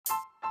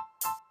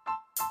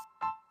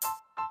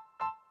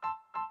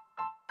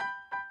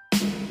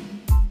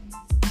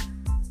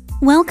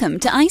Welcome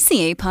to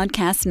ICA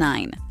Podcast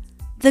 9.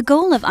 The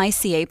goal of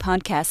ICA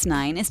Podcast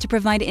 9 is to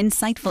provide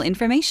insightful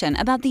information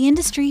about the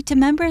industry to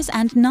members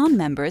and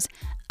non-members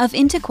of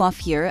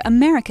Intercoiffure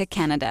America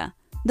Canada,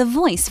 the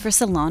voice for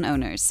salon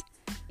owners.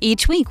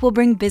 Each week we'll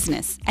bring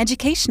business,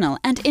 educational,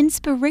 and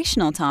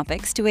inspirational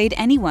topics to aid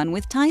anyone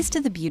with ties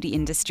to the beauty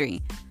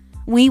industry.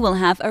 We will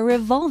have a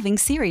revolving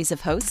series of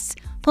hosts,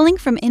 pulling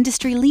from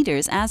industry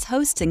leaders as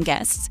hosts and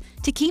guests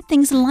to keep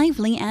things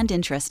lively and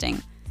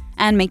interesting,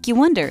 and make you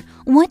wonder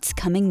what's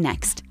coming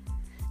next.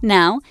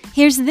 Now,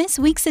 here's this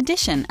week's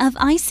edition of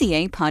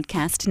ICA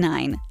Podcast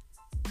 9.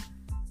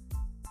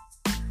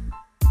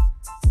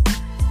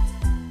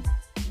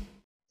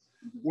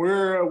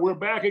 We're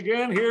back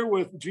again here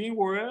with Gene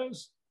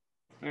Juarez.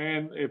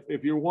 And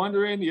if you're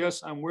wondering,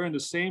 yes, I'm wearing the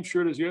same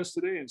shirt as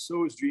yesterday, and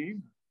so is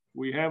Gene.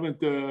 We haven't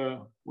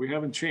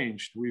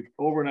changed. We've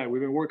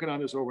been working on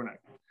this overnight.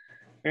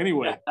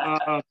 Anyway,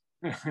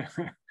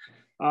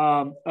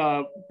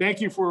 thank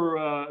you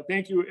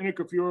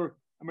Intercoiffure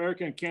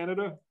America and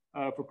Canada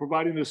for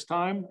providing this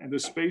time and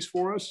this space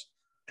for us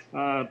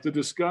to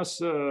discuss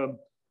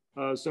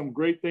some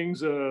great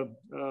things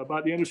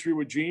about the industry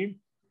with Gene.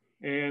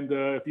 And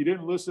if you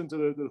didn't listen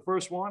to the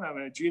first one, I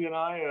mean, Gene and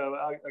I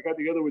got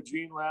together with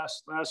Gene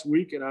last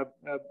week, and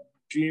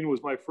Gene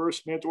was my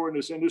first mentor in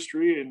this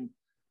industry,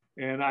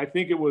 and I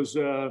think it was.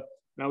 And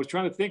I was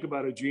trying to think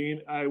about it,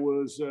 Gene. I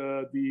was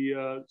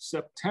the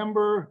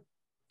September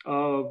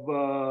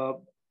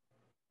of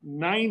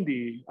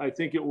 90, I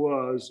think it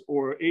was,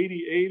 or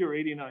 88 or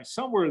 89,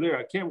 somewhere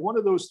there. One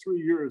of those 3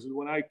 years is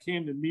when I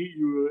came to meet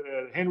you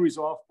at Henry's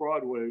off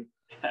Broadway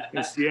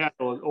in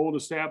Seattle, an old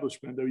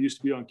establishment that used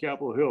to be on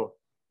Capitol Hill.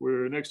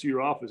 We're next to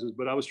your offices,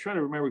 but I was trying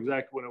to remember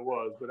exactly when it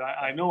was. But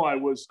I know I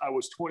was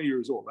 20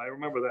 years old. I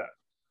remember that.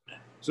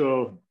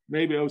 So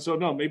maybe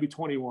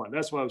 21.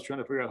 That's why I was trying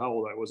to figure out how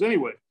old I was.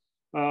 Anyway,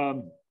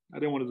 I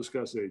didn't want to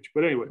discuss age,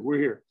 but anyway, we're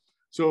here.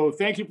 So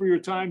thank you for your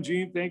time,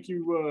 Gene. Thank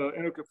you,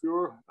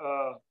 Intercoiffure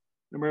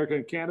America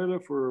and Canada,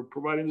 for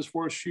providing this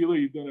for us. Sheila,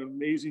 you've done an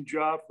amazing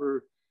job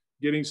for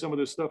getting some of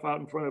this stuff out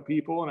in front of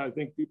people, and I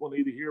think people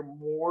need to hear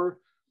more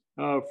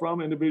from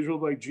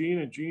individuals like Gene.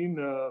 And Gene,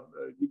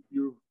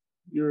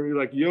 you're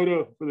like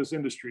Yoda for this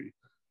industry.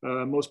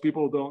 Most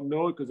people don't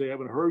know it because they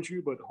haven't heard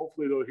you, but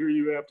hopefully they'll hear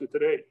you after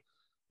today.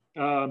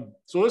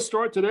 So let's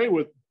start today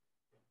with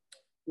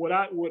what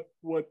I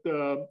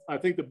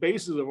think the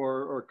basis of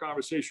our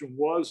conversation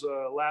was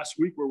last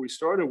week, where we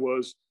started,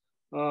 was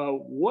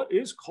what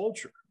is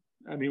culture?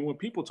 I mean, when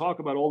people talk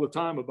about all the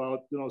time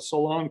about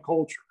salon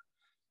culture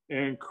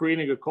and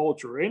creating a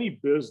culture, any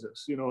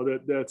business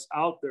that's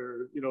out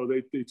there,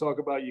 they talk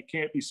about you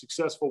can't be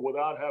successful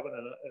without having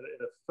an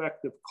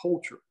effective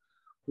culture.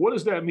 What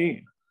does that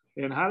mean,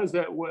 and how does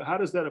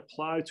that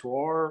apply to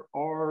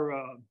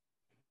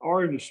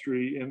our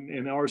industry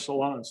and our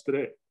salons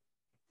today?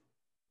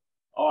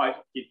 Oh, I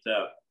think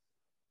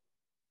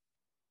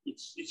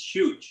it's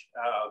huge.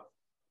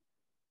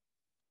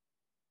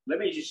 Let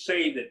me just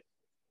say that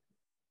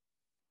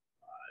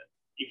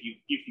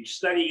if you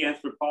study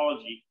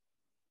anthropology,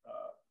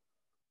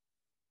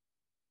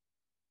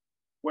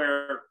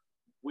 where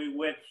we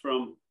went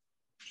from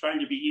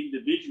trying to be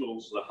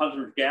individuals, the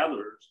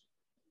hunter-gatherers,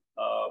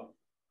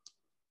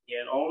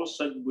 and all of a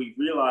sudden we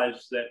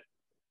realized that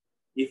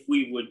if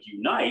we would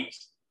unite,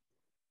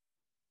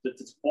 that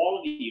the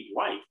quality of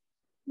life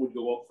would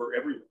go up for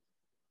everyone.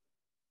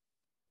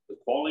 The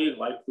quality of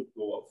life would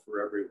go up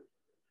for everyone.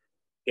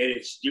 And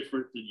it's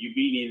different than you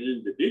being an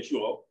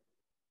individual.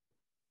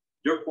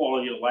 Your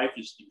quality of life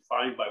is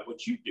defined by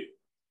what you do,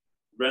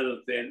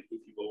 rather than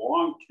if you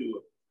belong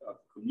to a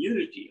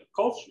community, a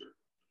culture,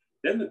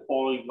 then the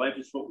quality of life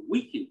is what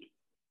we can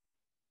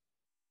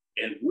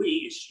do. And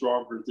we is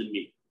stronger than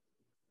me.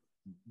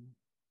 Mm-hmm.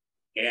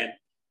 And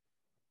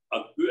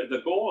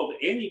the goal of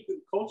any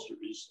good culture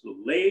is to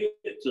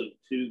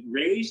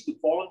raise the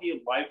quality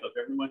of life of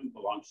everyone who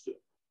belongs to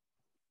it.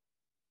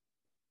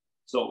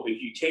 So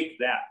if you take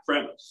that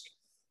premise,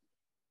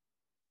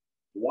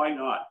 why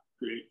not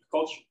create a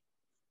culture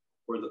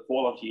where the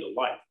quality of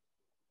life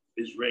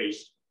is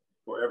raised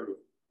for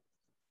everyone?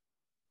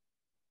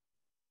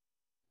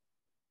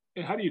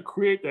 And how do you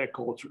create that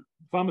culture?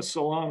 If I'm a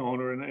salon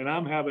owner and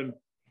I'm having,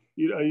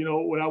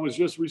 when I was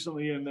just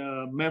recently in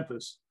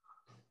Memphis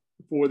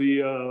for the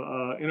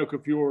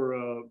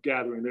Intercoiffure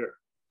gathering there,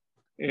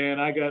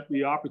 and I got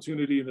the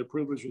opportunity and the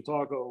privilege to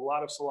talk to a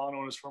lot of salon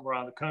owners from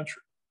around the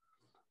country.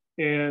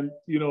 And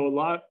we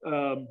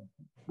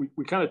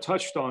kind of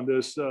touched on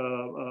this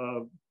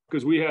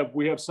because we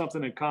have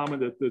something in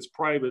common that's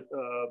private.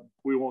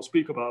 We won't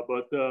speak about,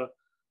 but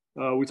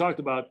we talked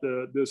about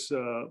this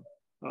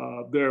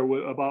there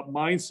about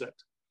mindset.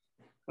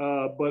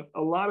 But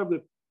a lot of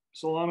the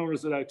salon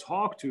owners that I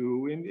talked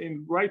to,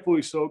 and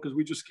rightfully so, because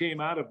we just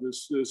came out of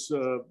this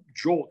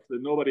jolt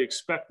that nobody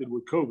expected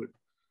with COVID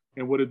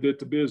and what it did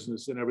to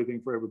business and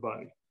everything for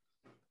everybody.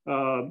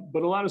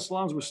 But a lot of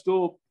salons were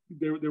still,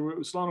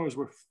 salon owners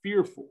were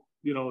fearful,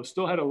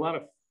 still had a lot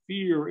of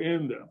fear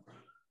in them.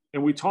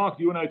 And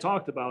you and I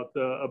talked about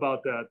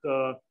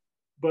that.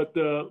 But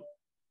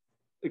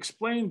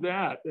explain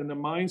that and the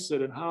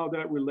mindset and how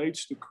that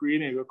relates to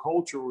creating a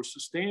culture or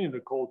sustaining the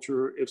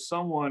culture if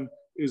someone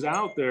is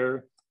out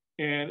there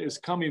and is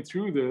coming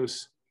through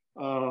this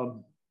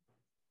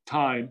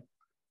time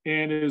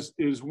and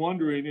is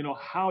wondering,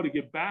 how to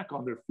get back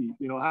on their feet,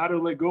 how to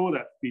let go of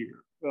that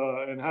fear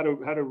and how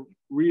to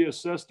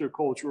reassess their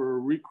culture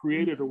or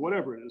recreate it or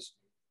whatever it is.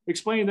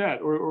 Explain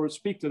that or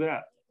speak to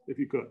that if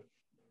you could.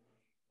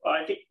 Well,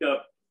 I think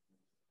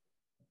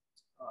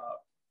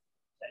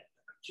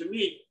to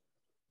me,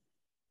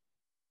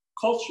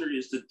 culture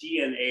is the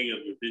DNA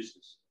of your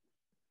business.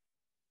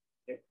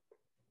 Okay?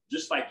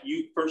 Just like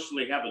you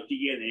personally have a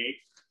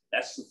DNA,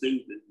 that's the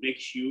thing that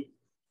makes you.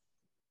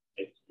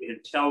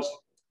 It tells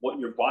what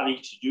your body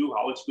to do,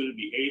 how it's going to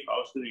behave, how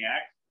it's going to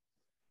act.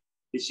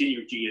 It's in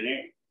your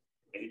DNA.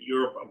 And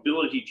your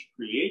ability to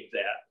create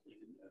that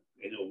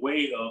in a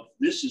way of,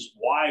 this is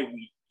why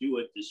we do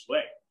it this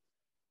way.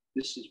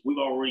 We've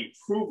already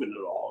proven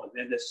it all. And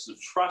then there's the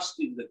trust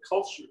in the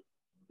culture,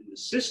 in the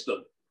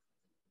system,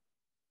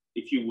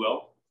 if you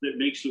will, that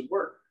makes it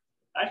work.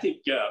 I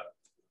think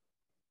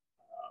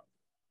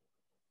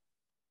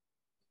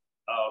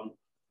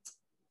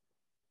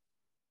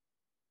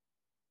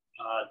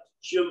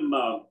Jim,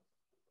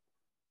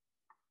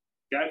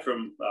 guy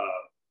from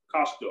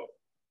Costco.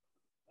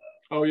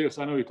 Oh, yes,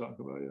 I know you're talking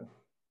about, yeah.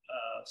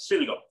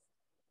 Senegal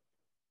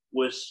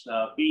was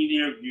being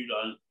interviewed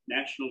on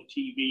national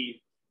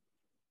TV,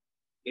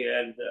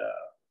 and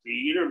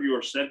the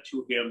interviewer said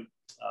to him,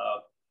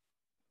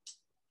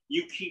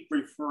 you keep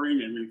referring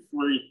to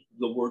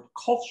the word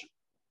culture.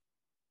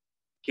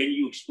 Can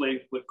you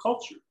explain what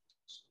culture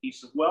is? He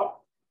said,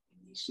 well,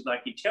 I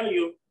can tell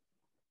you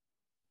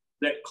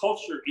that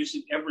culture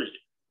isn't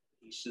everything.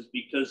 He says,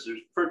 because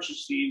there's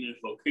purchasing,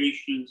 there's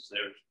locations,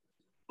 there's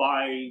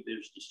buying,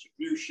 there's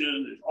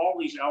distribution, there's all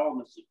these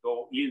elements that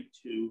go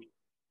into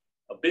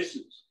a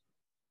business.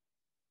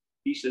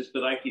 He says,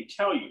 but I can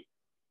tell you,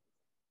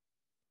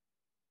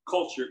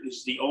 culture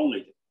is the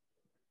only thing.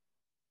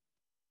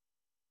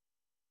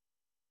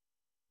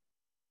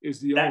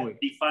 That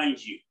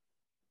defines you,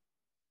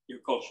 your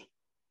culture.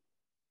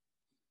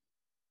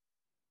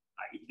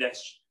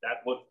 That's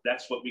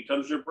what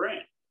becomes your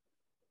brand.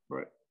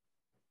 Right.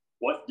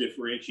 What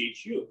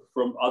differentiates you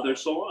from other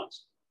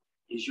salons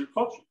is your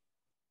culture.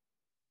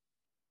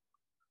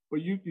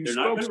 Well, they're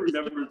not going to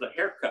remember the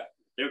haircut.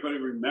 They're going to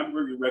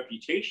remember your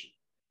reputation.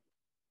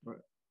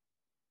 Right.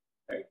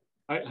 Right.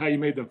 How you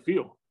made them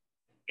feel.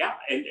 Yeah,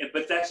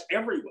 but that's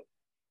everyone.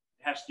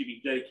 It has to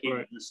be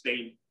dedicated to the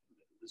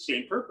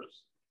same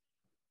purpose.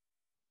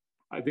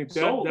 I think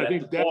the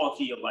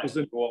quality of life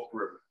will go up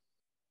forever.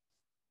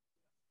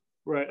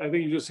 Right. I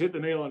think you just hit the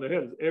nail on the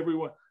head.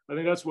 Everyone. I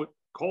think that's what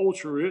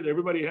culture is.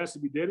 Everybody has to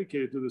be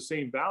dedicated to the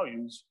same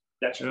values.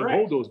 That's and correct.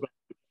 Hold those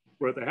values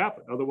for it to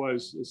happen.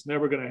 Otherwise, it's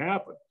never going to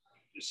happen.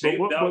 The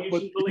same values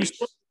and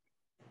beliefs.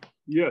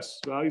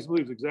 Yes, values and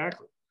beliefs,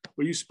 exactly.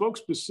 But you spoke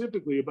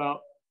specifically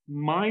about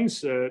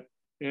mindset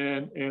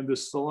and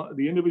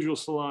the individual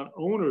salon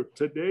owner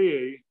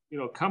today,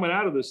 coming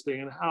out of this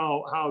thing and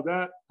how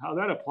that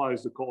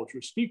applies to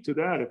culture. Speak to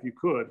that if you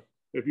could,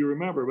 if you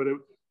remember. But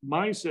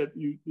mindset,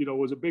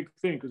 was a big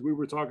thing because we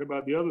were talking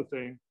about the other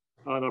thing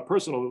on a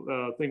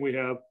personal thing we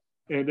have,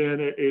 and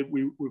then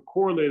we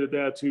correlated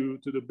that to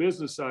the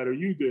business side, or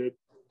you did,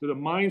 to the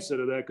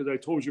mindset of that, because I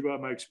told you about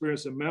my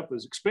experience in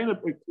Memphis. Explain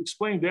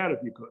that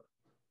if you could.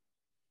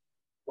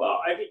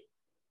 Well, I think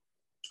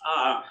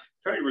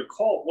trying to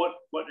recall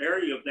what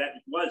area of that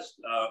it was.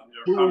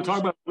 We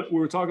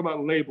were talking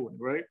about labeling,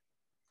 right?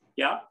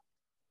 Yeah.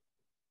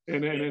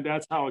 And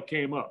that's how it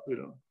came up,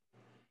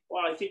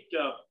 Well, I think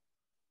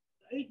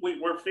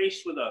we're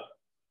faced with a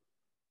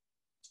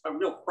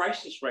real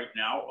crisis right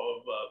now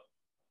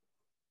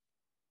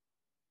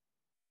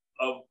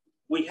of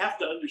we have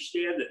to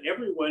understand that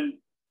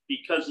everyone,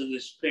 because of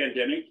this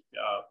pandemic,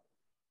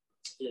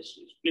 has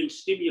been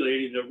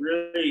stimulated in a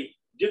really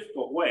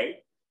difficult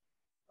way.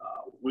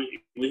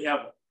 We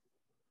have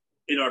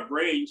in our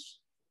brains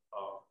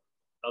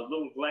a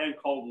little gland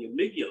called the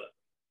amygdala.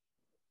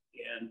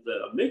 And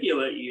the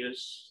amygdala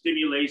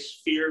stimulates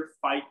fear,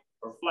 fight,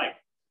 or flight.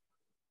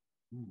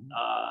 Mm-hmm.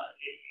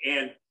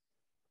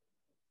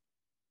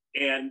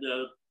 And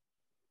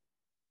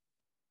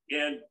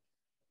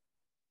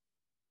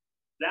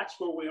that's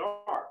where we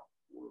are.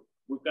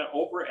 We've got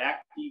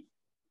overactive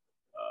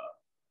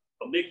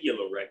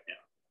amygdala right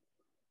now.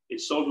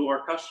 And so do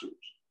our customers.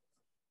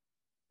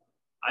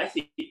 I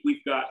think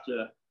we've got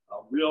a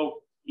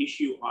real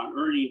issue on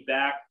earning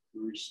back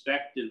the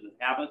respect and the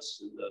habits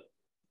and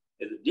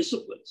the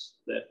disciplines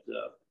that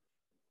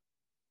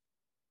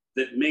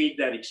made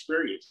that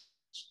experience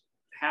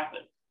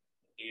happen.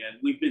 And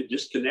we've been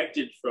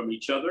disconnected from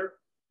each other,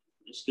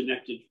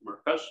 disconnected from our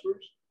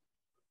customers.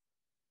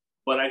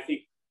 But I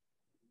think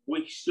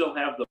we still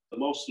have the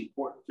most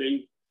important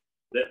thing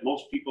that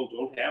most people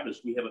don't have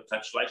is we have a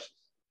touch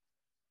license.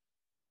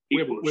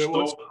 People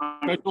are so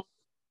hungry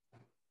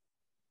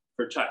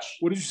for touch.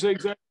 What did you say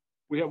exactly?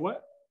 We have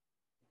what?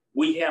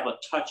 We have a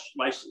touch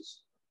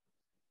license.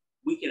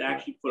 We can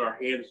actually put our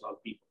hands on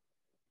people.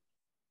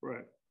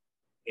 Right.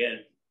 And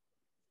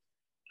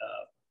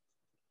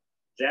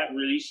that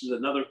releases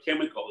another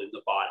chemical in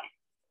the body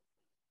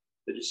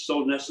that is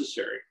so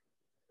necessary.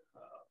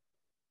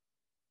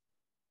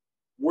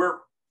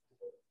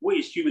 We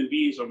as human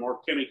beings are more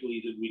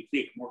chemically than we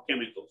think, more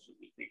chemicals than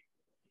we think.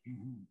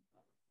 Mm-hmm.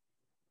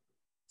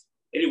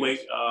 Anyway,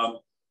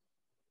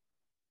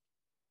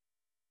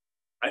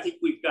 I think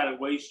we've got a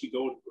ways to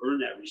go to earn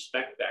that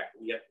respect back.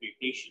 We have to be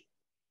patient.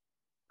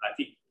 I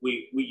think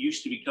we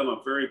used to become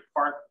a big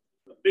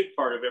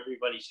part of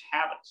everybody's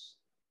habits,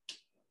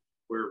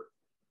 where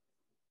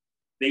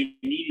they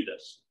needed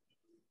us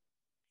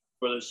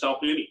for their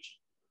self-image.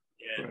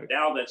 And right.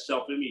 Now that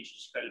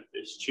self-image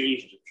has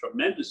changed a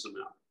tremendous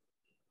amount.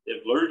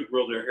 They've learned to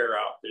grow their hair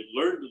out. They've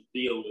learned to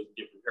deal with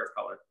different hair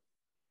color.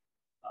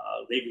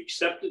 They've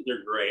accepted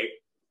their gray.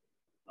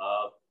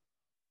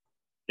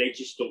 They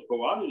just don't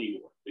go out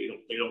anymore. They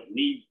don't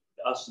need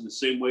us in the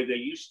same way they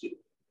used to.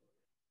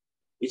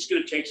 It's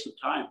going to take some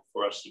time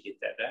for us to get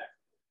that back.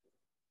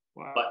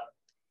 Wow. But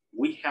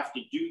we have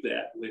to do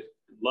that with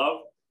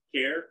love,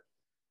 care,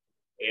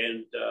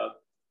 and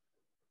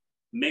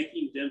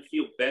making them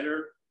feel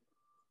better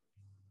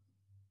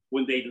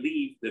when they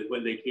leave than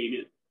when they came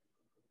in.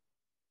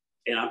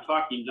 And I'm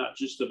talking not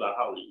just about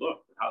how they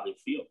look, but how they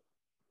feel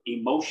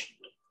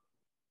emotionally.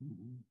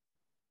 Mm-hmm.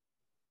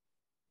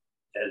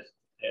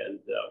 And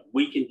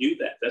we can do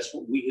that. That's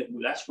what we have.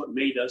 That's what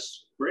made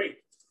us great.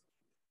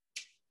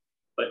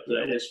 But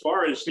as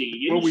far as the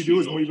industry, what we do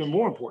is even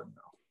more important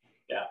now.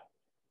 Yeah.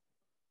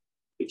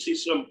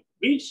 So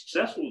being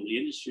successful in the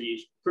industry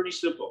is pretty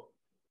simple.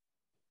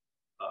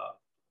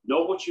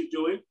 Know what you're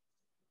doing,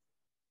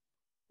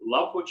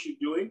 love what you're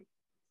doing,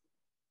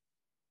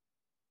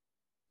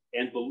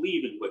 and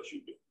believe in what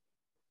you do.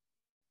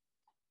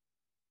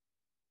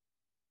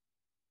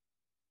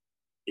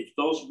 If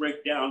those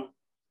break down,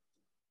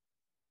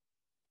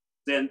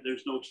 then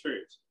there's no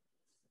experience.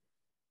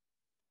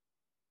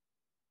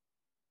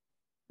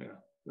 Yeah,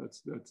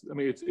 that's. I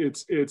mean,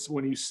 it's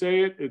when you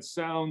say it, it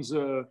sounds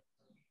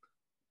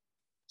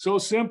so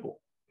simple,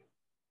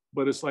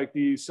 but it's like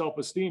the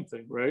self-esteem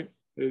thing, right?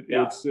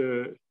 It's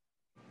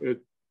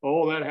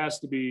all that has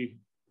to be,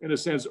 in a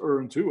sense,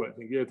 earned too. I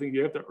think you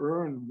have to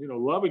earn,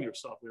 loving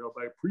yourself,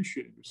 by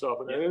appreciating yourself.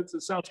 And it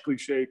sounds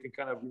cliche and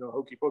kind of,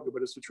 hokey pokey,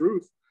 but it's the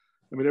truth.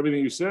 I mean,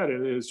 everything you said,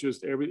 it is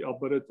just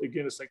but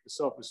again, it's like the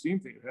self-esteem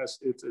thing.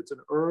 It's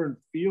an earned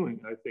feeling.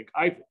 I think.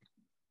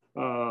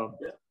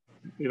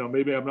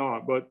 Maybe I'm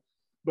wrong,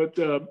 but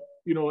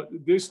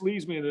this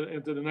leads me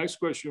into the next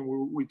question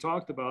we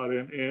talked about,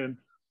 and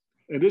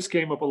this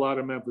came up a lot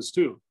in Memphis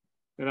too.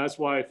 And that's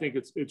why I think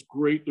it's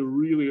great to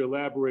really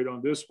elaborate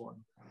on this one,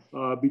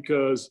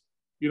 because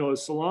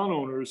salon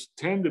owners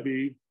tend to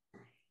be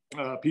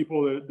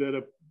people that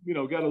have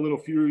got a little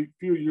few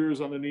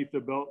years underneath their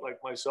belt, like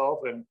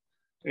myself,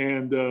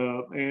 and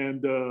their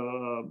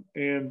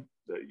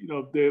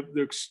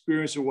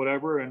experience or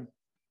whatever, and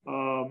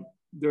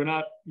they're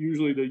not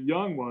usually the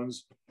young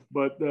ones,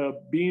 but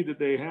being that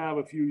they have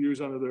a few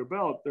years under their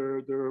belt,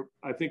 they're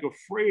I think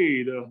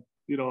afraid of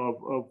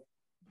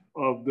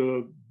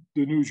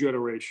the new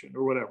generation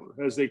or whatever,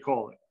 as they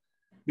call it,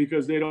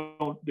 because they don't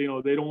want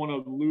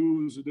to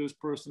lose this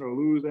person or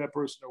lose that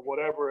person or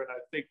whatever. And I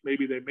think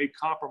maybe they may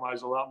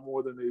compromise a lot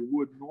more than they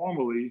would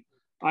normally.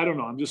 I don't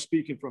know. I'm just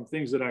speaking from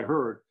things that I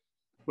heard.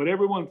 But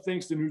everyone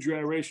thinks the new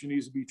generation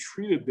needs to be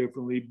treated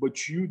differently,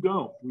 but you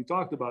don't. We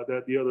talked about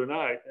that the other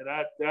night, and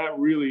that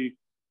really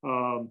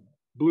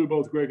blew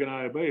both Greg and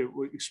I away.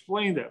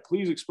 Explain that.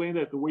 Please explain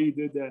that the way you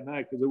did that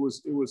night,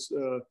 because it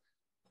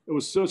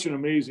was such an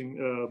amazing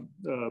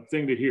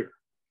thing to hear,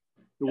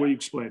 the way you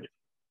explained it.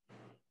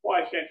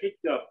 Well, I think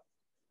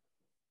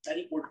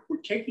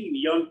we're taking the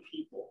young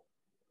people,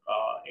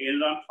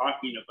 and I'm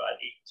talking about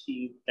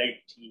 18,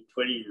 19,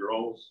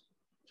 20-year-olds,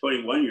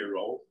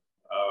 21-year-olds,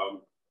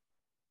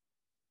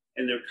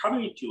 and they're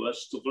coming to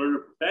us to learn a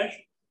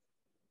profession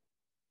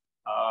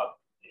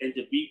and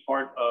to be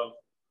part of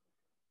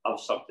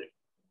something.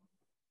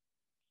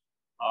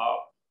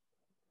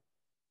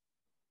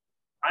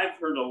 I've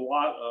heard a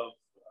lot of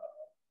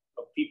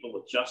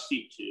people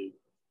adjusting to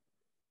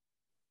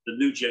the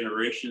new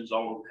generations.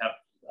 All of them have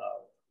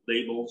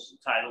labels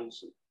and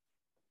titles.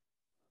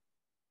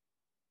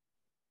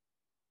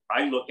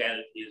 I look at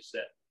it is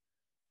that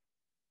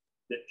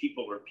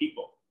people are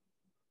people.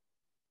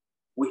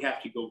 We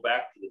have to go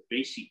back to the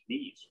basic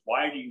needs.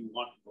 Why do you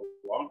want to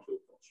belong to a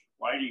culture?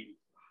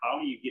 How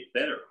do you get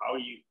better? How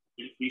do you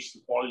increase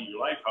the quality of your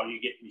life? How do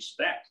you get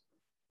respect?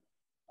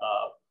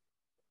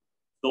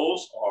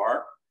 Those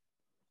are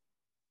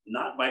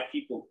not by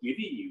people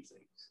giving you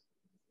things.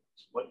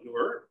 It's what you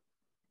earn.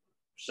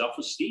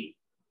 Self-esteem.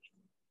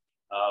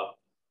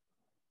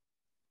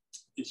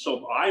 And so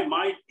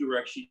my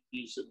direction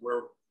is that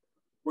we're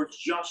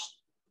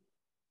just,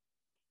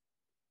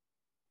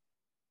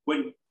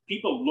 when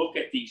people look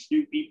at these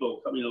new people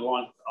coming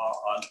along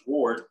on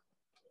board,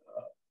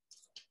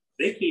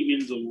 they came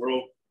into the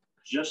world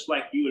just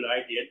like you and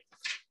I did,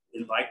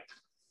 and like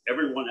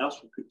everyone else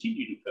will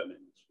continue to come in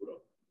this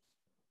world.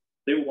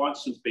 They want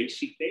some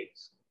basic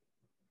things.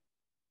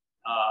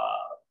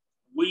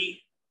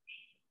 We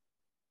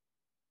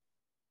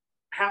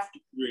have to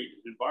create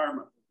an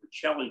environment where we're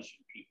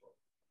challenging people,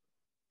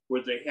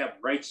 where they have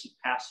rites of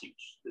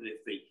passage, that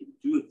if they can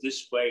do it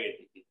this way and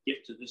they can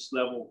get to this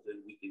level,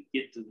 then we can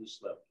get to this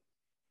level.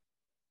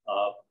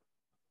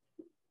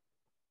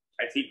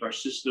 I think our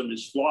system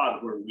is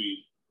flawed where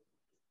we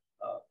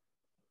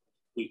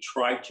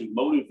try to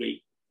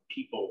motivate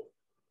people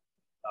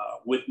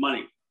with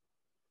money.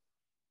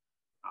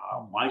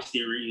 My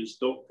theory is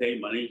don't pay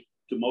money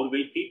to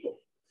motivate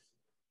people.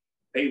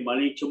 Pay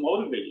money to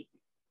motivate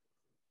people.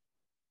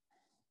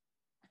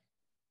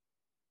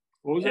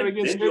 What was that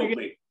again? Say it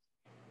again.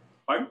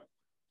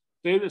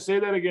 Pardon? Say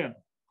that again.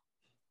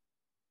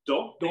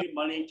 Don't pay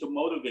money to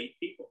motivate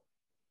people.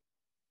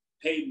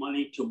 Pay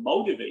money to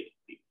motivate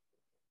people.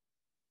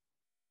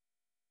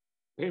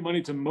 Pay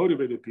money to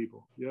motivate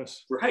people.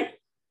 Yes. Right.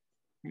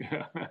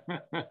 Yeah.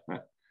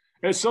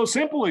 It's so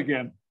simple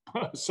again.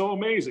 So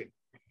amazing.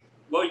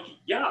 Well,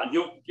 yeah,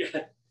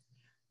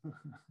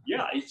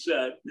 yeah, it's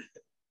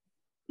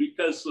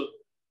because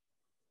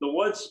the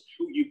ones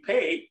who you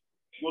pay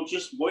will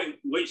just wait,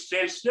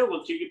 stand still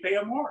until you pay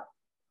them more.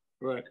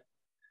 Right.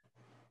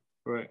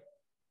 Right.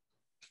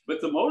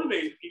 But the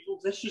motivated people,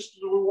 that's just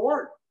the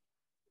reward.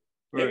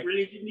 Right. They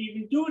really didn't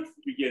even do it from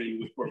the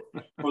beginning for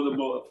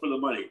the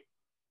money.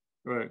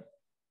 Right.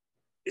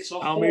 It's a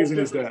How amazing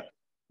is that?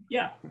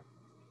 Yeah.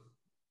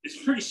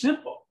 It's pretty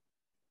simple.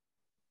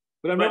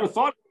 But I've never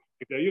thought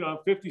like that. You know, I'm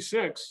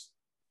 56.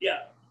 Yeah.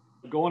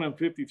 Going on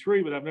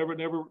 53, but I've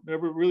never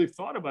really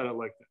thought about it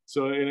like that.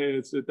 So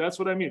that's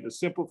what I mean. The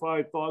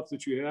simplified thoughts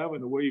that you have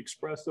and the way you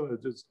express them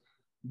is just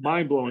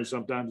mind blowing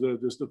sometimes.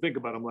 Just to think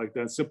about them like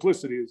that.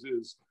 Simplicity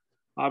is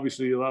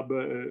obviously a lot,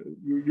 but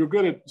you're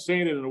good at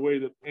saying it in a way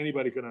that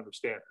anybody can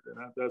understand it,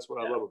 and that's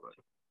what I love about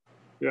it.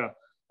 Yeah.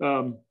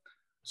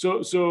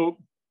 So,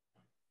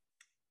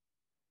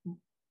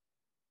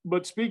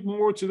 but speak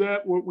more to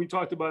that. What we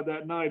talked about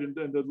that night and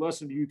the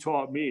lesson you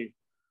taught me.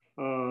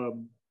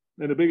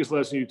 And the biggest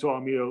lesson you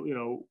taught me, you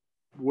know,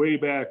 way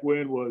back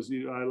when was,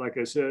 like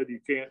I said, you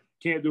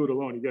can't do it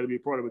alone. You got to be a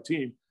part of a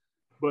team.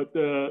 But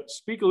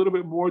speak a little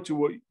bit more to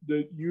what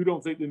you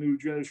don't think the new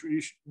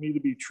generation need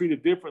to be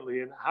treated differently,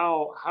 and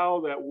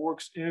how that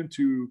works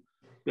into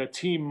that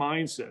team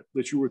mindset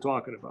that you were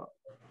talking about.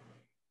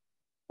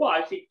 Well,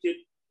 I think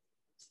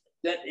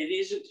that it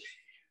isn't.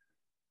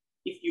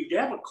 If you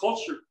have a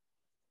culture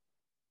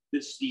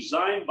that's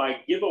designed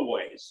by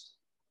giveaways,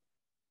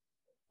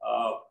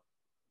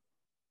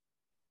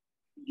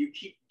 you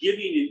keep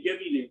giving and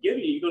giving and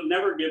giving, you'll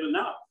never give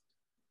enough.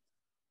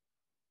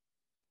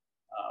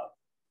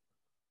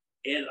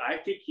 And I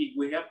think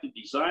we have to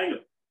design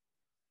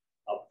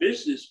a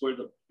business where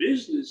the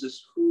business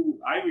is who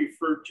I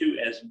refer to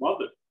as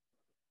mother.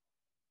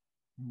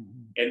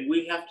 Mm-hmm. And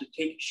we have to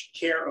take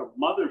care of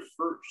mother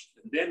first,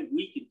 and then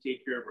we can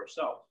take care of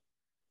ourselves.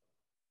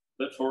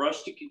 But for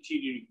us to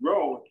continue to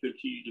grow and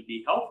continue to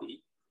be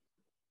healthy,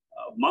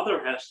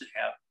 mother has to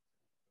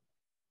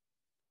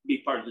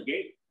be part of the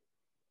game.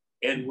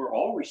 And we're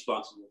all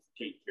responsible for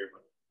taking care of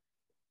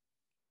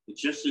it. It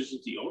just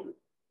isn't the owner.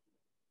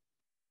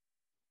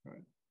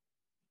 Right.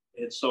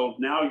 And so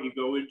now you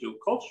go into a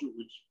culture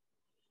which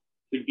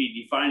could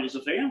be defined as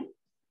a family.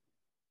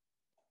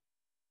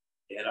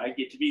 And I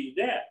get to be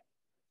the dad.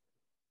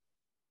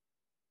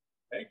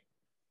 Okay?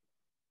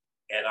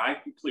 And I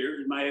can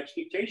clear my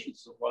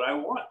expectations of what I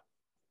want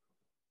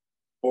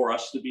for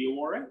us to be a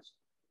Juarez.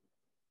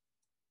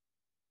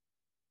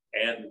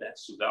 And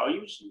that's the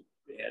values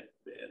and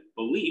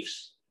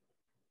beliefs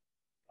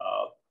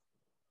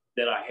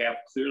that I have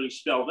clearly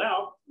spelled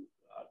out.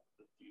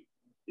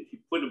 If you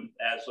put them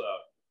as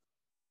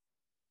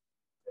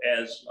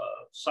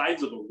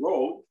sides of a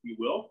road, if you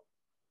will,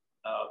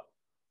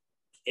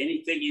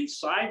 anything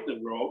inside the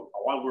road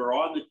while we're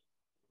on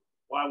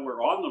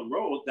the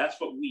road, that's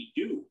what we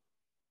do.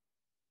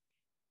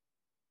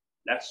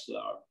 That's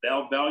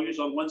our values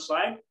on one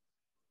side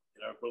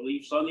and our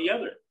beliefs on the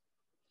other.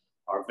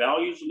 Our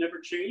values will never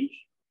change,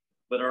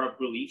 but our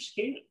beliefs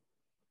can.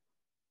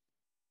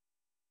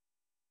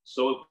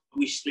 So if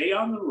we stay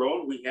on the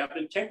road, we have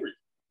integrity.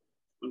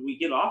 When we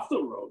get off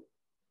the road,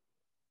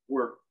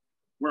 we're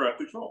out of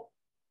control.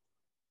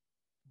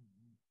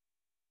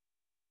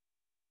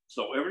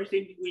 So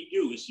everything we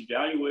do is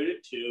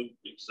evaluated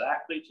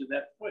exactly to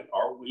that point.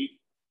 Are we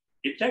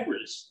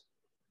integritous?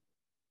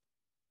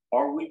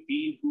 Are we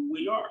being who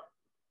we are?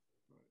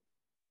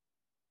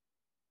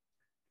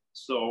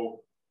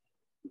 So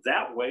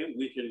that way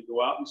we can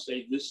go out and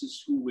say, this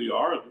is who we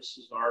are. This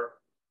is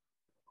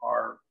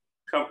our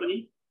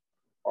company,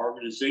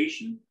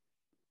 organization.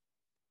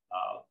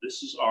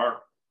 This is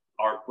our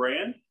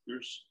brand.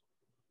 Here's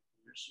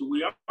who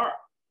we are.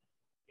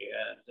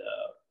 And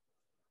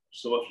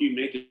so if you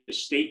make a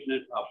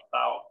statement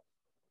about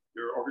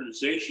your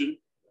organization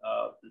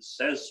that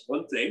says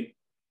one thing,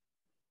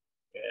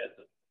 and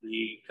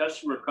the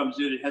customer comes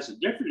in and has a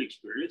different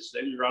experience,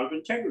 then you're out of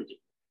integrity.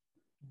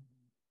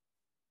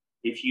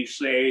 If you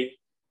say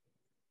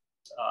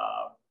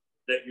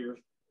that you're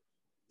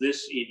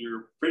this in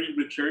your printed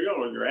material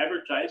or your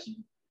advertising.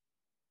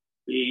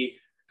 The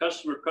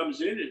customer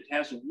comes in and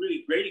has a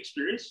really great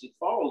experience and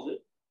follows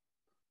it.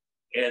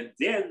 And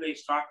then they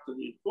talk to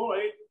the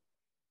employee,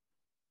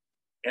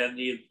 and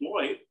the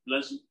employee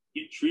doesn't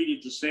get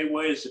treated the same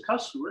way as the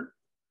customer.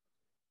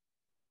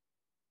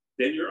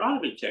 Then you're out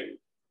of integrity.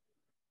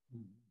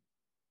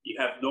 You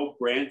have no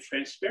brand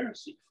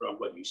transparency from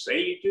what you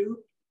say you do,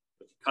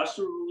 what the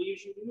customer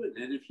believes you do, and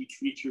then if you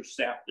treat your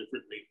staff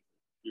differently,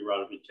 you're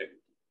out of integrity.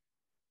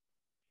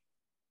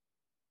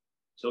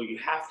 So you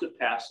have to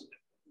pass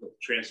the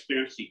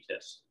transparency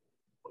test.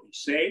 What you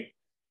say,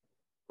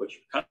 what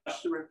your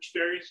customer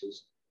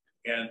experiences,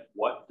 and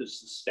what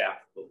does the staff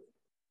believe?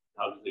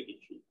 How do they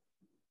get treated?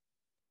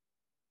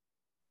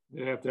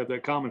 You have to have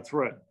that common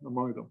thread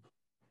among them.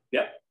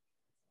 Yep.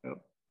 Yep.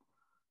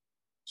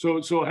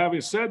 So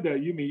having said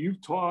that,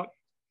 you've taught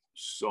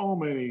so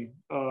many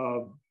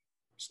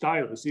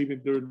stylists, even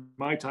during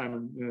my time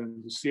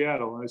in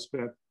Seattle. I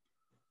spent,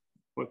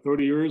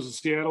 30 years in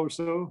Seattle or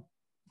so?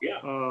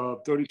 Yeah.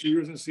 32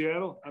 years in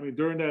Seattle. I mean,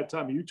 during that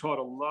time, you taught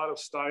a lot of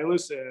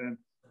stylists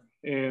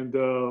and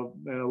a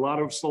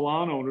lot of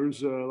salon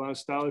owners, a lot of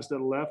stylists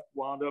that left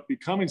wound up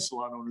becoming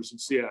salon owners in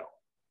Seattle.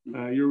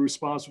 You're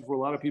responsible for a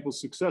lot of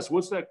people's success.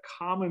 What's that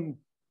common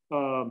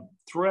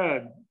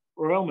thread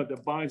or element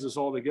that binds us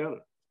all together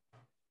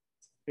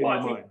in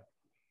your mind?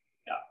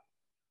 Yeah.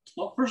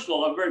 Well, first of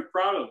all, I'm very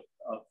proud of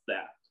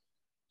that.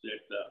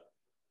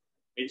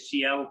 In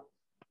Seattle,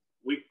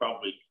 we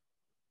probably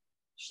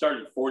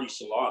started 40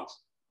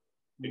 salons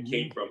that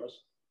came from us.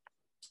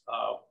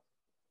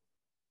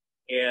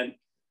 And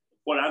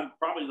what I'm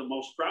probably the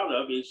most proud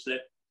of is that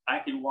I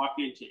can walk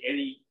into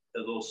any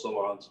of those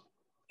salons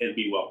and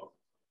be welcome.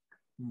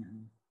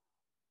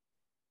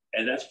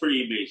 And that's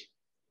pretty amazing.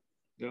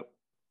 Yep.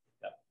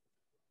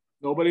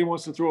 Nobody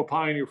wants to throw a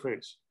pie in your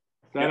face.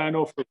 That I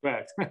know for a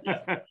fact.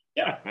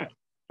 Yeah.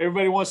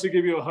 Everybody wants to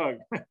give you a hug.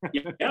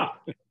 Yeah.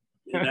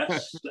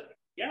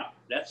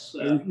 That's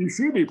you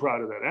should be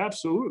proud of that.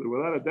 Absolutely,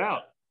 without a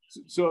doubt.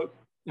 So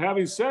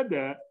having said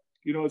that,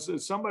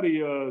 it's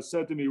somebody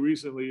said to me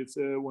recently, it's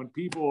when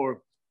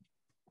people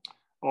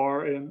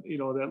are in,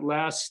 that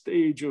last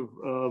stage of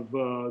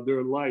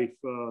their life,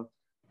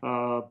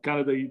 kind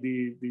of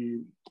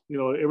the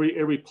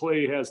every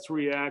play has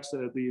 3 acts,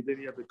 and then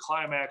you have the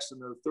climax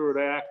and the 3rd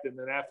act, and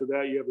then after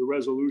that you have the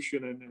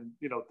resolution, and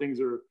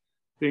things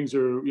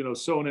are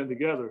sewn in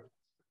together.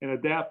 And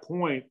at that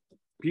point,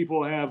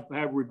 people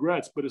have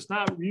regrets, but it's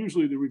not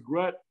usually the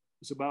regret.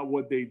 It's about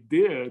what they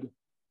did.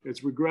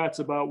 It's regrets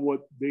about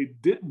what they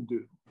didn't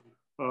do.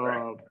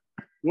 Right.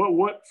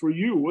 What for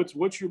you?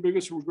 What's your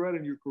biggest regret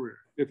in your career,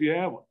 if you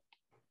have one?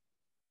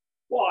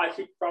 Well, I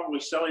think probably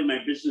selling my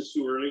business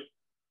too early.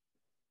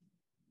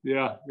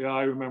 Yeah,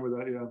 I remember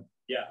that.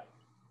 Yeah,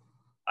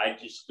 I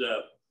just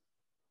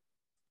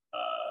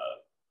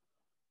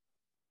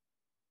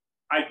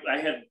I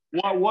had.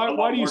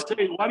 Why do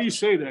you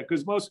say that?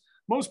 Because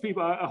most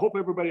people, I hope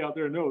everybody out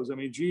there knows. I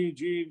mean,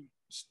 Gene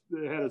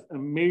had an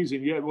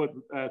amazing. You had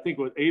I think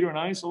 8 or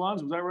 9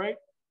 salons. Was that right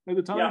at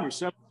the time? Yeah. Or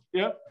 7?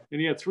 Yeah.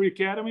 And you had 3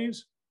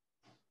 academies.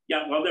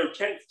 Yeah. Well, there were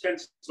 10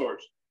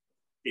 stores,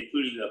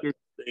 including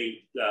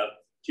the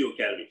 2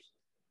 academies.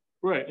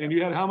 Right. And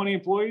you had how many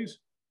employees?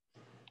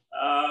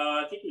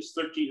 I think it was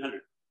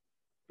 1,300.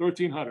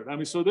 1,300. I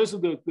mean, so this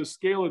is the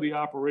scale of the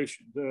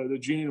operation that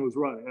Gene was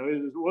running. I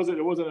mean, it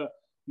wasn't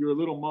your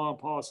little mom and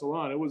pop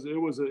salon. It was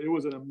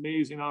an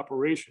amazing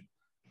operation.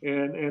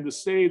 And to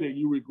say that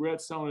you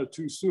regret selling it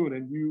too soon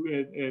and you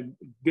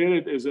did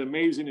it as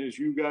amazing as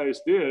you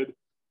guys did,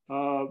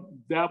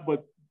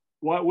 but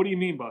what do you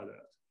mean by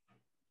that?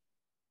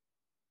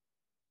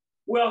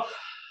 Well,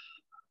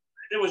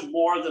 there was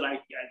more that I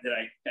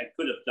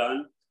could have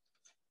done.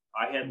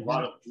 I had a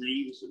lot of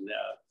dreams, and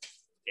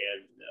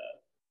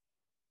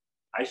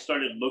I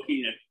started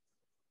looking at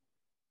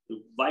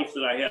the life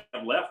that I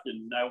have left,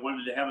 and I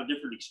wanted to have a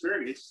different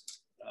experience.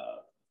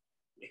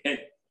 And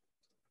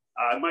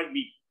I might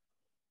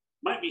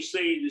be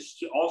saying this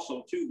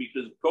also too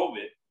because of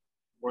COVID,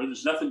 where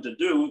there's nothing to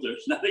do.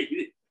 There's nothing.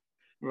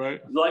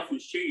 Right. Life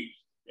has changed,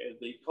 and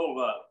the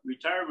whole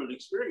retirement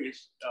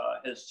experience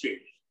has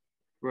changed.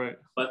 Right.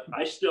 But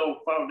I still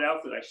found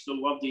out that I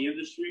still love the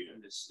industry,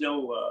 and it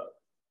still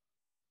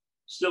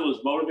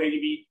has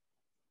motivated me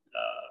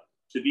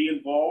to be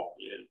involved,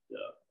 and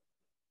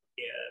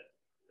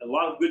a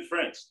lot of good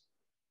friends.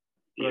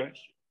 Right.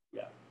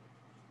 Yeah.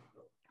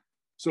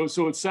 So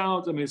it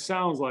sounds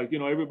like,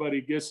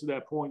 everybody gets to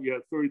that point. You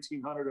have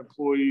 1,300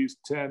 employees,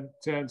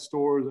 10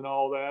 stores and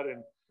all that.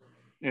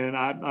 And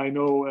I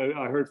know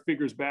I heard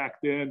figures back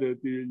then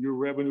that your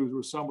revenues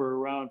were somewhere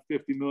around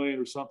 50 million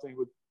or something,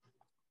 with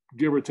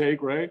give or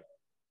take, right?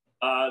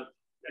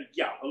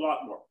 Yeah, a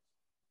lot more.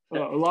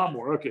 A lot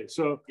more. Okay.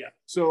 So, yeah.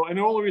 So, and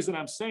the only reason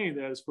I'm saying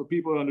that is for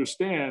people to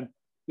understand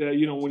that,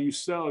 when you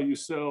sell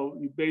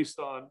based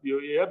on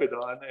your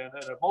EBITDA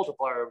and a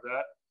multiplier of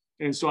that.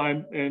 And so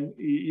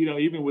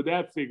even with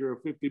that figure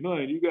of 50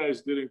 million, you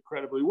guys did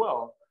incredibly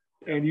well.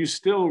 and you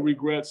still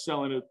regret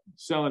selling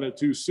it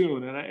too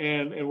soon.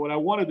 And what I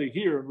wanted to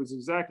hear was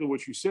exactly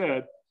what you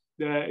said,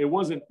 that it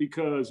wasn't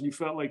because you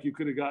felt like you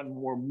could have gotten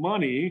more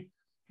money.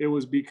 It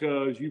was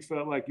because you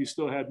felt like you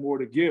still had more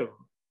to give.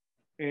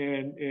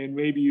 And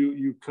maybe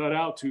you cut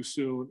out too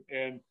soon.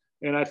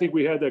 And I think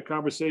we had that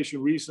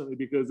conversation recently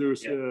because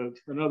there's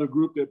another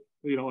group that,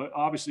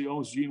 obviously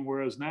owns Gene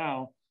Juarez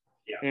now.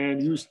 Yeah.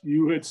 And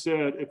you had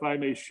said, if I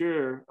may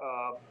share,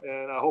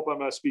 and I hope I'm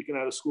not speaking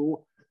out of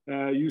school,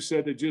 you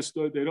said that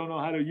they don't know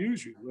how to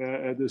use you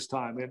at this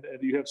time. And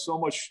you have so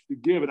much to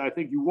give. And I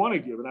think you want to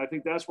give. And I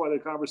think that's why the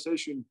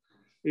conversation,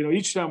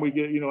 each time we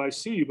get, I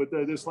see you, but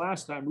this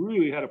last time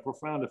really had a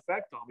profound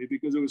effect on me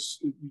because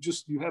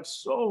you have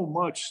so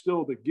much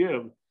still to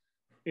give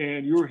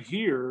and you're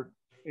here.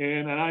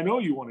 And I know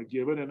you want to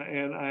give it.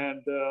 And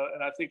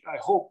I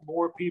hope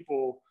more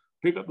people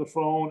pick up the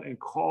phone and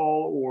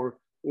call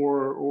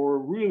or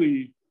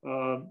really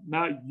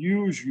not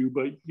use you,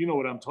 but you know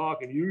what I'm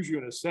talking, use you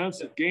in a sense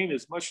to gain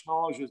as much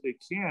knowledge as they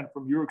can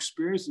from your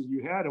experiences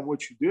you had and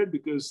what you did,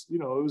 because,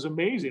 it was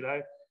amazing.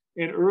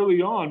 And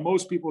early on,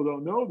 most people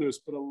don't know this,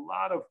 but a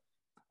lot of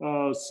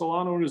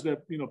salon owners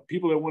that,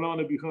 people that went on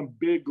to become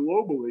big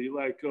globally,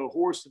 like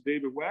Horst and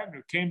David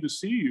Wagner, came to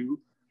see you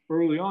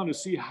early on to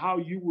see how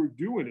you were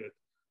doing it.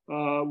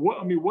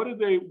 What did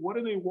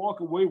they walk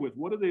away with?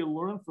 What did they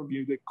learn from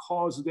you that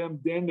caused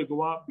them then to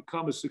go out and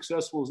become as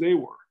successful as they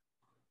were,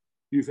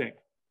 do you think?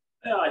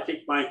 Yeah, I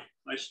think my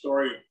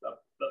story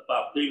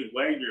about David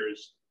Wagner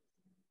is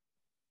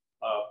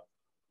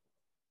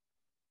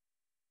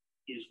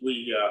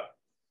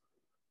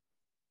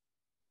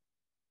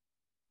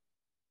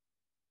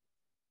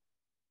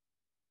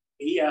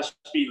he asked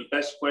me the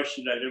best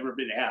question I'd ever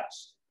been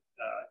asked.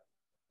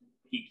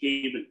 He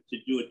came to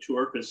do a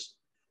tour because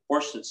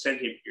Horst had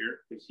sent him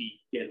here because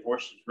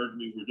Horst had heard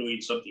we were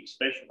doing something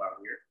special out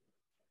here.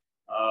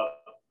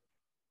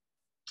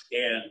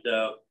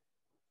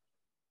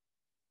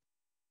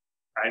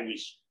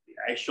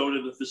 I showed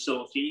him the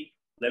facility,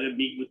 let him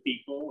meet with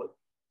people, et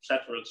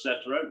cetera, et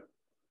cetera.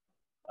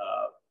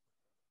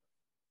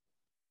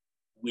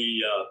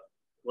 We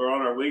were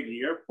on our way to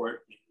the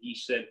airport, and he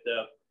said,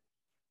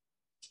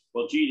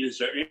 well, Gene, is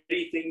there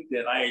anything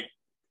that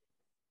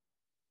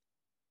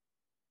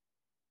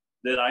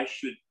I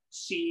should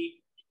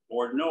see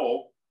or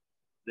know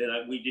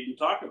that we didn't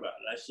talk about?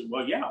 And I said,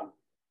 well, yeah,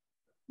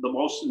 the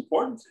most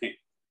important thing.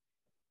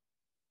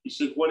 He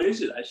said, what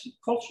is it? I said,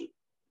 culture.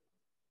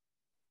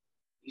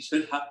 He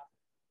said,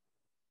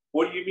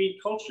 what do you mean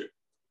culture?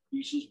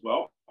 He says,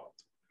 well,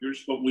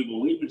 here's what we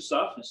believe in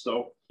stuff. And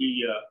so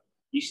he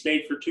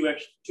stayed for two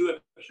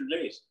extra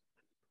days.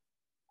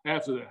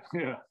 After that,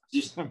 yeah.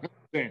 Just,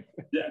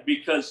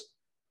 because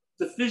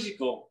the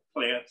physical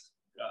plant,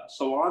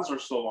 salons are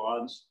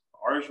salons.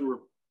 Ours were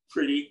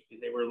pretty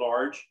and they were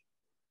large.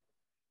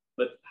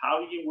 But how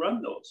do you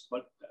run those?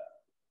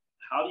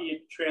 How do you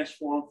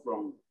transform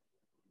from,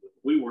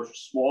 we were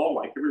small,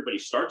 like everybody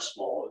starts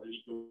small, and then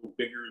you go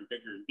bigger and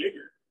bigger and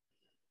bigger.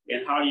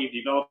 And how do you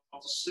develop the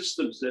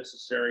systems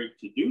necessary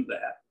to do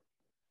that?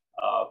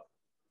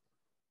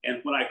 And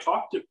when I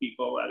talk to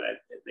people and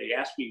they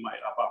ask me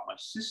about my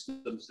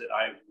systems that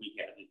we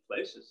had in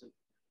place, I said,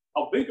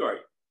 how big are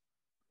you?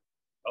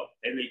 Oh,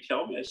 and they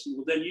tell me, I said,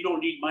 well, then you don't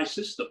need my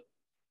system.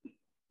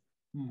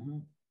 Mm-hmm.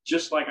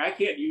 Just like I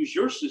can't use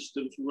your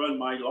system to run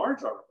my large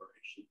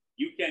operation,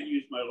 you can't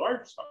use my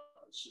large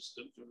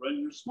system to run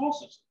your small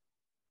system.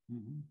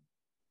 Mm-hmm.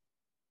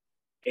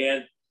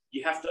 And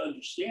you have to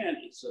understand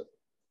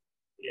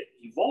it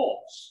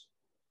evolves.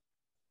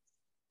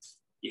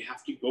 You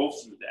have to go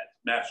through that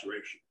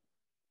maturation.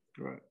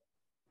 Right.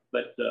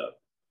 But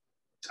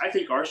I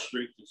think our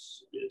strength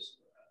is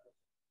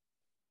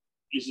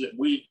that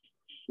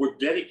we're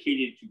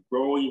dedicated to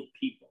growing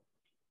people,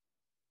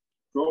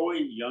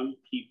 growing young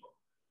people,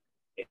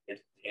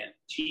 and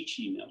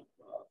teaching them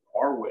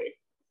our way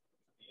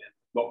and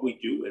what we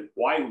do and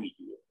why we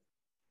do it.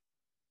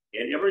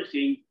 And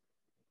everything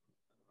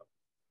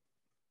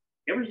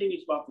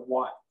is about the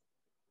why.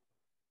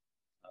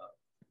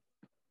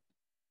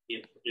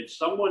 If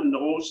someone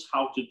knows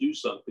how to do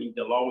something,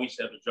 they'll always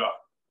have a job.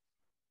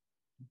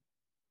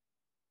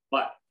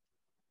 But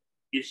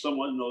if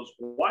someone knows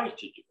why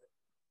to do it,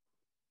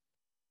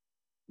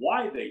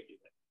 why they do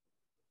it,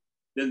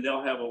 then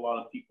they'll have a lot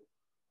of people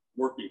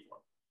working for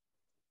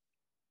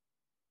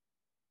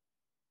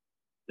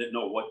them that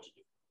know what to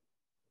do.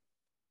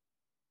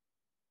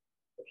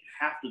 But you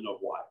have to know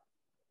why.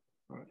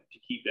 Right. You have to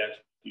keep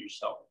that to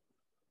yourself.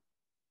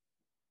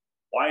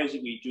 Why is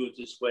it we do it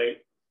this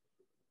way?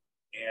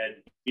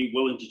 And be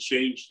willing to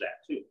change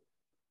that too.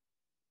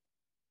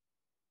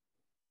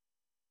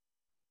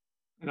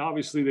 And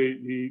obviously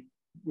David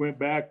went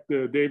back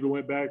to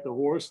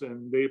Horst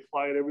and they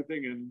applied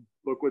everything and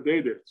look what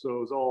they did. So it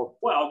was all.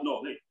 Well,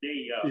 no,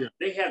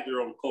 they had their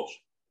own culture.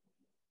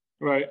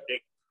 Right.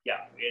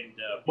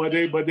 But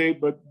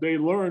they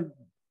learned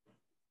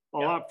a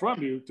lot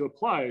from you to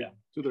apply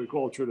to their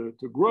culture,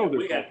 to grow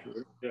their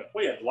culture.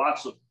 We had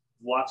lots of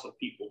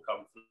people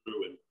come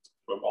through and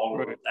from all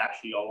over,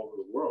 actually all over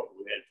the world.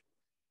 We had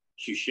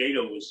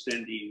Shiseido was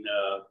sending,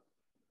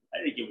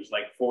 I think it was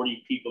like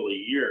 40 people a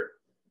year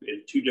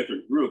in 2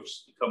 different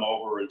groups to come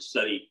over and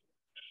study.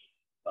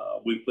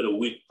 We put a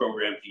week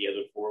program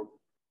together for them.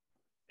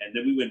 And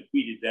then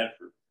we did that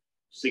for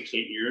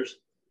 6-8 years.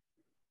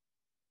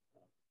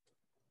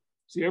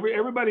 See,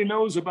 everybody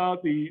knows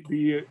about the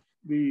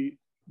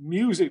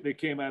music that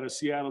came out of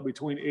Seattle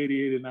between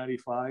 88 and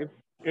 95.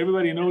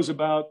 Everybody knows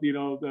about, you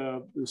know,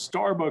 the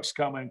Starbucks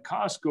coming,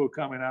 Costco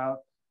coming out,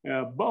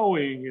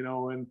 Boeing, you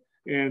know,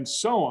 and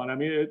so on. I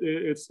mean,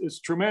 it's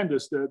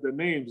tremendous, the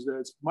names,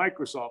 it's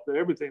Microsoft,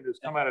 everything that's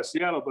come out of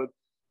Seattle, but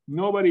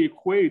nobody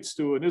equates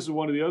to, and this is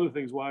one of the other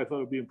things why I thought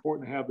it'd be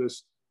important to have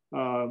this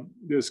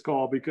this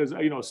call, because,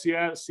 you know,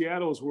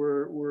 Seattle's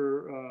where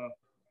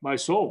my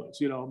soul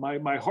is. You know,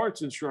 my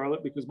heart's in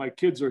Charlotte because my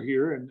kids are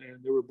here and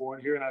they were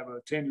born here, and I have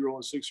a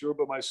 10-year-old and a 6-year-old,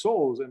 but my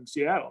soul is in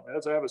Seattle. I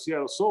have a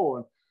Seattle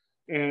soul.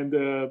 And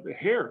the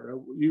hair,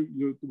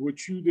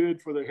 what you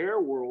did for the hair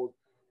world,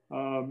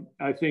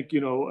 I think,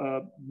 you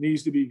know,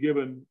 needs to be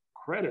given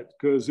credit,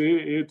 because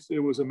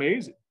it was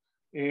amazing.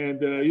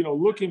 And, you know,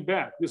 looking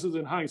back, this is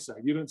in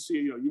hindsight. You didn't see,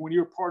 you know, when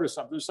you're part of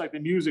something, just like the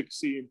music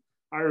scene.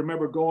 I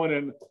remember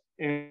going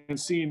and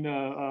seeing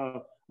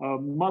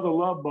Mother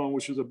Love Bone,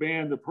 which was a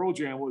band that Pearl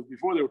Jam was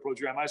before they were Pearl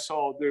Jam. I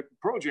saw their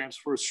Pearl Jam's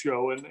first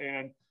show,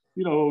 and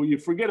you know, you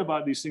forget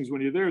about these things when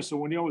you're there. So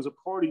when you was a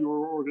part of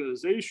your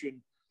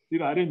organization, you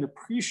know, I didn't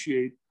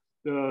appreciate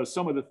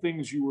some of the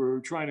things you were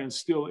trying to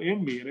instill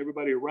in me and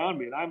everybody around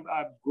me. And I'm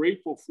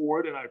grateful for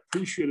it, and I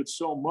appreciate it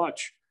so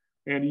much.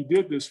 And you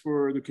did this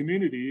for the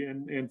community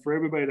and for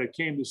everybody that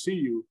came to see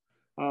you.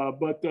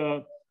 But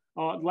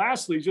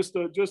lastly, just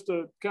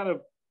to kind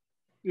of,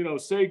 you know,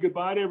 say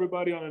goodbye to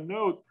everybody on a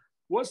note,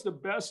 what's the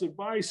best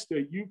advice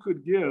that you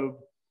could give?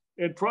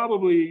 And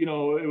probably, you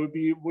know,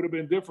 would have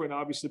been different,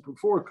 obviously,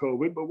 before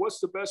COVID, but what's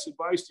the best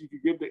advice you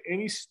could give to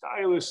any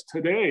stylist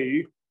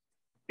today?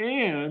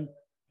 And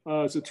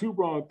it's a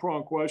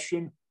two-pronged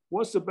question.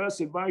 What's the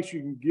best advice you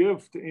can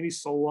give to any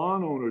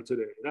salon owner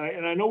today?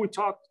 And I know we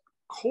talked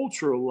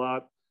culture a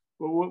lot,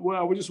 but what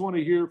I would just want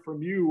to hear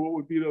from you, what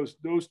would be those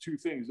 2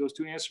 things, those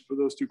 2 answers for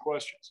those 2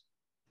 questions?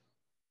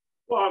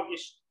 Well,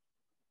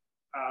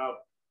 I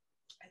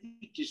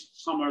think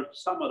just sum it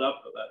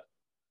up with that.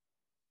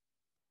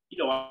 You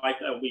know, I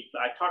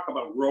talk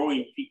about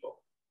growing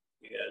people,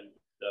 and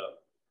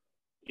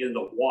in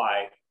the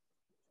why.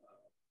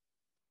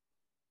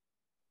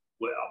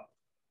 Well,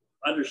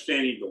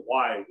 understanding the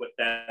why, what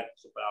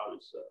that's about,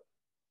 is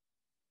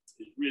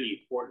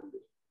really important.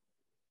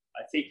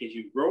 I think as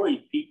you're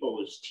growing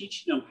people, is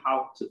teaching them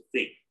how to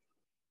think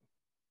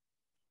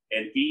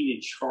and being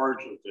in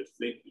charge of their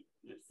thinking.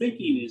 And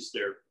thinking is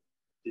a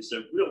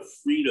real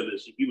freedom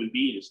as a human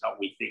being, is how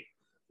we think.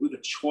 We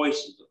have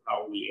choices of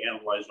how we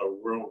analyze our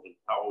world and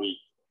how we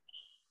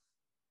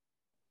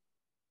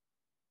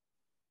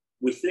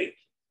think,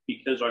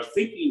 because our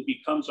thinking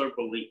becomes our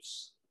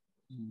beliefs.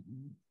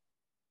 Mm-hmm.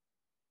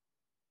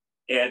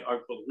 And our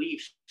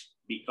beliefs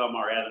become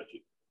our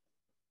attitude.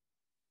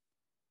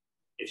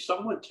 If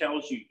someone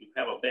tells you you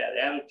have a bad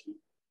attitude,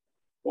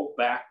 go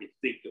back and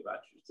think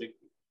about your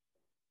thinking.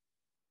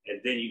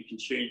 And then you can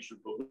change your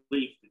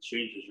belief that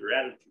changes your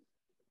attitude.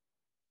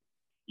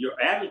 Your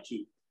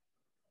attitude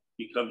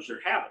becomes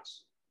your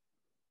habits.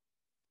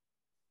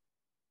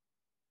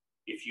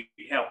 If you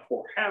have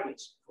poor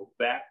habits, go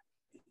back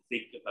and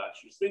think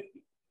about your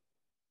thinking.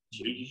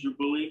 Changes your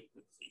belief,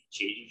 it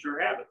changes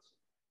your habits.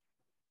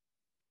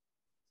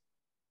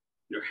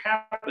 Your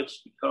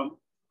habits become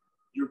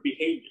your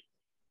behavior.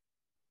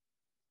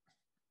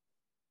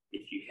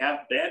 If you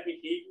have bad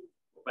behavior,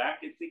 go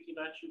back and think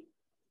about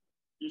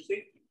your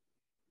thinking.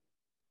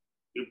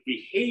 Your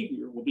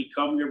behavior will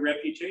become your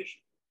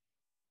reputation.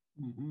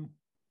 Mm-hmm.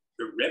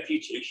 Your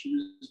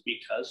reputation is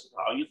because of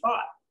how you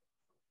thought,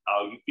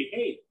 how you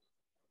behaved.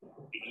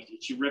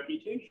 It's your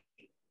reputation.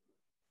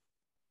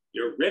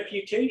 Your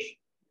reputation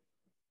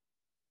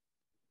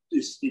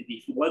is the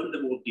one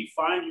that will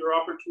define your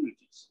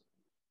opportunities.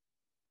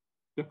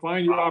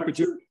 Define your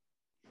opportunity.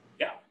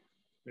 Yeah.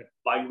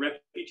 By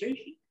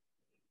reputation,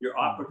 your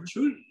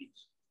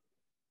opportunities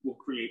will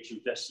create your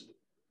destiny.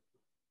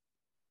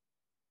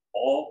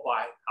 All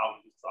by how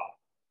you thought.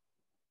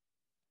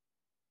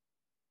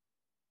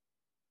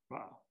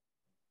 Wow.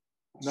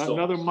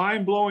 Another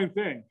mind-blowing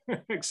thing.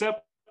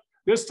 Except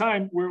this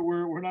time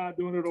we're not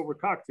doing it over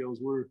cocktails.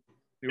 We're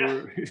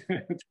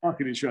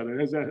talking to each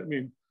other. I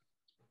mean,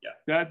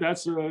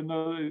 that's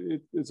another.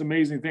 It's an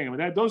amazing thing. I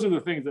mean, those are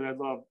the things that I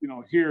love, you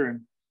know,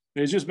 hearing.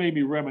 It just made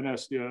me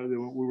reminisce. We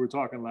were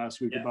talking last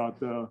week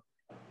about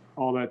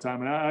all that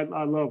time, and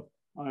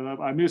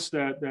I miss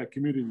that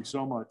community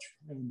so much.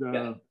 And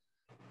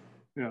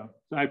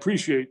I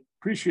appreciate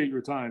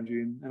your time,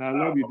 Gene, and I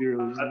love you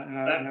dearly.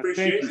 I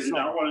appreciate it. So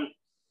I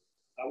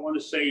want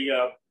to say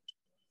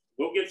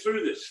we'll get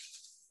through this.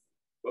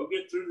 We'll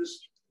get through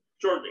this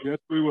shortly. Yes,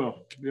 we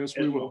will. Yes,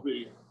 we will.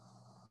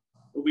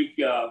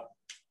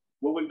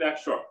 We'll be back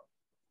short.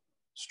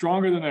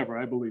 Stronger than ever,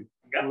 I believe.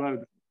 Yeah.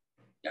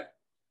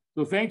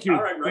 So thank you.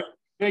 All right, right.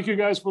 Thank you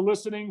guys for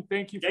listening.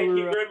 Thank you for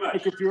very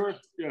much. Coiffure.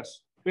 Yes.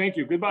 Thank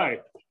you. Goodbye.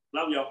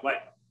 Love y'all. Bye.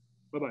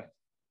 Bye-bye.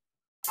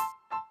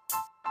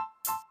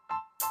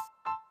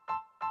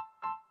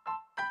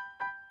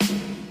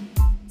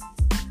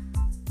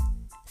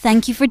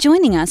 Thank you for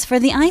joining us for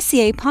the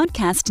ICA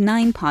Podcast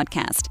 9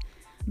 podcast.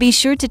 Be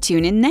sure to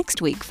tune in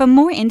next week for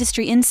more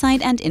industry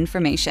insight and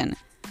information.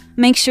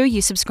 Make sure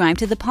you subscribe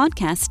to the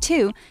podcast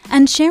too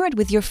and share it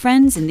with your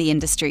friends in the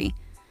industry.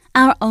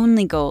 Our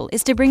only goal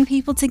is to bring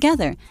people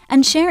together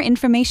and share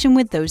information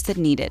with those that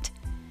need it.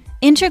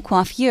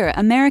 Intercoiffure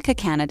America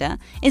Canada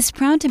is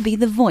proud to be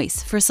the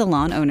voice for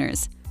salon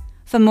owners.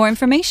 For more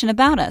information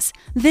about us,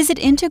 visit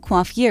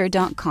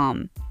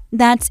intercoiffure.com.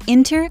 That's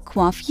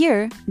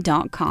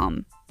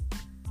intercoiffure.com.